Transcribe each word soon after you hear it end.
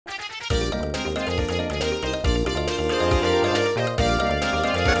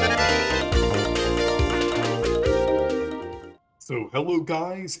So hello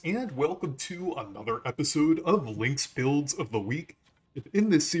guys, and welcome to another episode of Link's Builds of the Week. In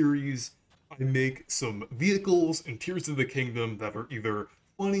this series, I make some vehicles and Tears of the Kingdom that are either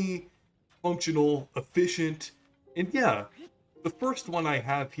funny, functional, efficient, and yeah, the first one I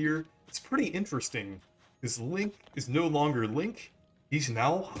have here is pretty interesting, because Link is no longer Link, he's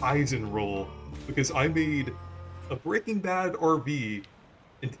now Roll, because I made a Breaking Bad RV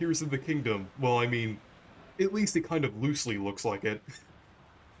in Tears of the Kingdom. Well, I mean, at least it kind of loosely looks like it.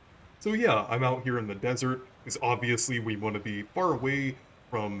 So yeah, I'm out here in the desert, because obviously we want to be far away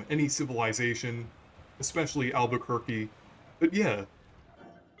from any civilization, especially Albuquerque. But yeah,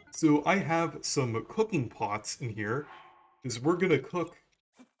 so I have some cooking pots in here, because we're gonna cook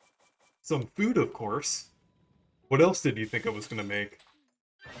some food, of course. What else did you think I was gonna make?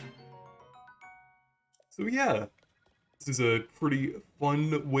 So yeah, this is a pretty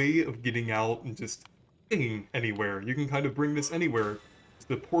fun way of getting out and just cooking anywhere. You can kind of bring this anywhere. It's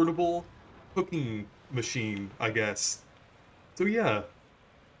the portable cooking machine, I guess. So yeah,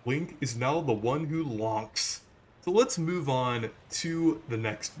 Link is now the one who lonks. So let's move on to the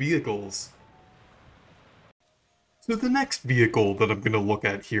next vehicles. So the next vehicle that I'm going to look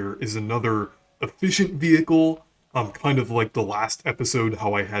at here is another efficient vehicle. Kind of like the last episode,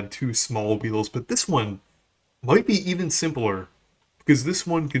 how I had two small wheels, but this one might be even simpler, because this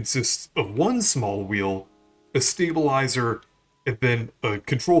one consists of one small wheel, a stabilizer, and then a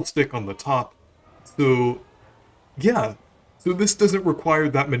control stick on the top. So yeah, so this doesn't require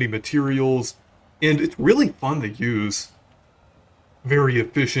that many materials, and it's really fun to use. Very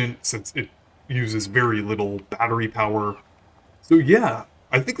efficient, since it uses very little battery power. So yeah,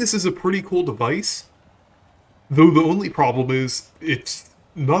 I think this is a pretty cool device. Though the only problem is, it's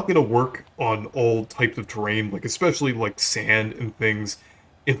not going to work on all types of terrain, like especially like sand and things.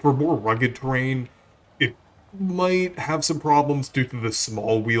 And for more rugged terrain, it might have some problems due to the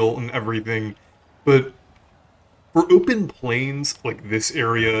small wheel and everything. But for open plains like this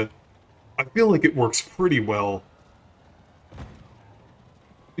area, I feel like it works pretty well.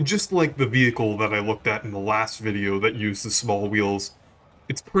 Just like the vehicle that I looked at in the last video that used the small wheels,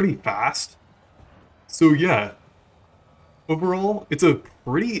 it's pretty fast. So yeah, overall, it's a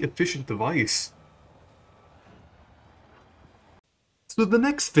pretty efficient device. So the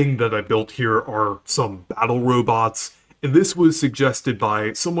next thing that I built here are some battle robots, and this was suggested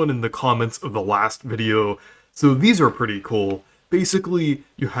by someone in the comments of the last video. So these are pretty cool. Basically,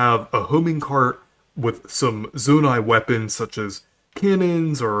 you have a homing cart with some Zonai weapons such as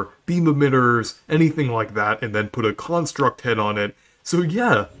cannons or beam emitters, anything like that, and then put a construct head on it. So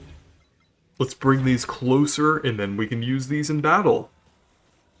yeah, let's bring these closer and then we can use these in battle.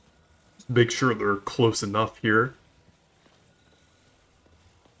 Just make sure they're close enough here.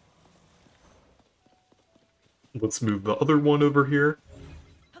 Let's move the other one over here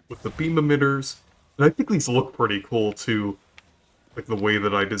with the beam emitters. And I think these look pretty cool too, like the way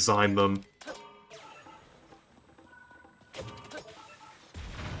that I designed them.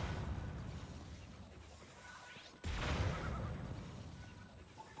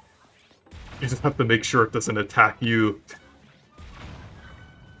 You just have to make sure it doesn't attack you.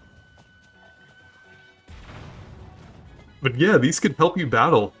 But yeah, these could help you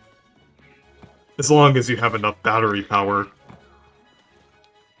battle. As long as you have enough battery power.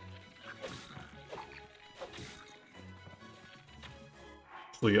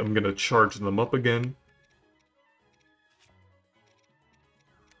 Actually, I'm gonna charge them up again.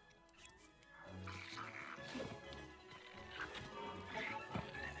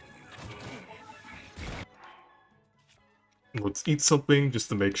 Let's eat something just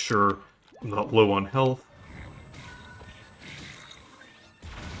to make sure I'm not low on health.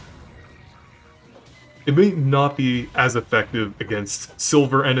 It may not be as effective against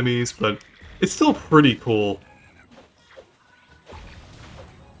silver enemies, but it's still pretty cool.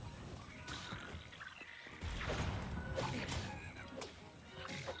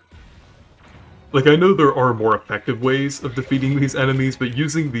 Like, I know there are more effective ways of defeating these enemies, but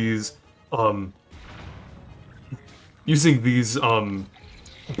using these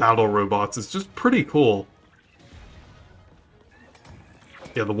battle robots is just pretty cool.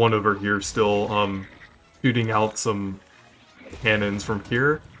 Yeah, the one over here still, shooting out some cannons from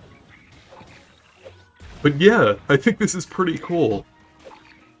here. But yeah, I think this is pretty cool.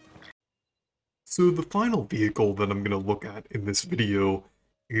 So the final vehicle that I'm going to look at in this video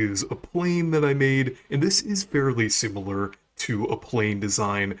is a plane that I made, and this is fairly similar to a plane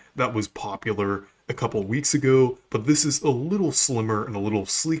design that was popular a couple weeks ago, but this is a little slimmer and a little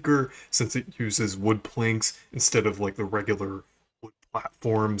sleeker since it uses wood planks instead of like the regular wood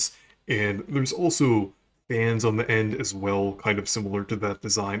platforms, and there's also fans on the end as well, kind of similar to that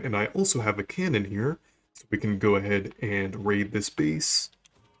design. And I also have a cannon here, so we can go ahead and raid this base.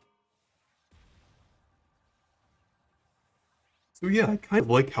 So yeah, I kind of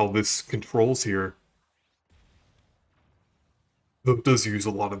like how this controls here. Though it does use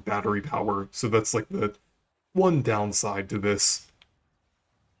a lot of battery power, so that's like the one downside to this.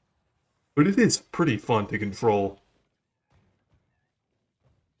 But it is pretty fun to control.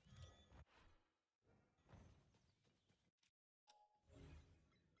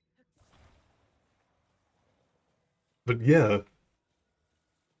 But yeah,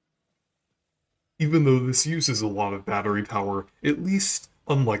 even though this uses a lot of battery power, at least,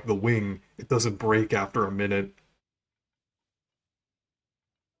 unlike the wing, it doesn't break after a minute.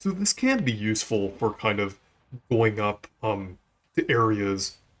 So this can be useful for kind of going up to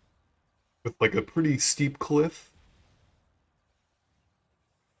areas with like a pretty steep cliff.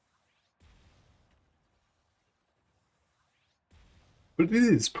 But it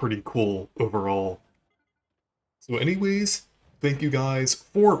is pretty cool overall. So anyways, thank you guys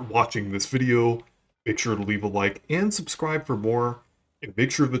for watching this video. Make sure to leave a like and subscribe for more. And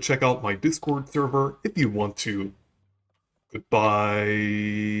make sure to check out my Discord server if you want to.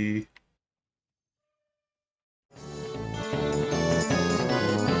 Goodbye.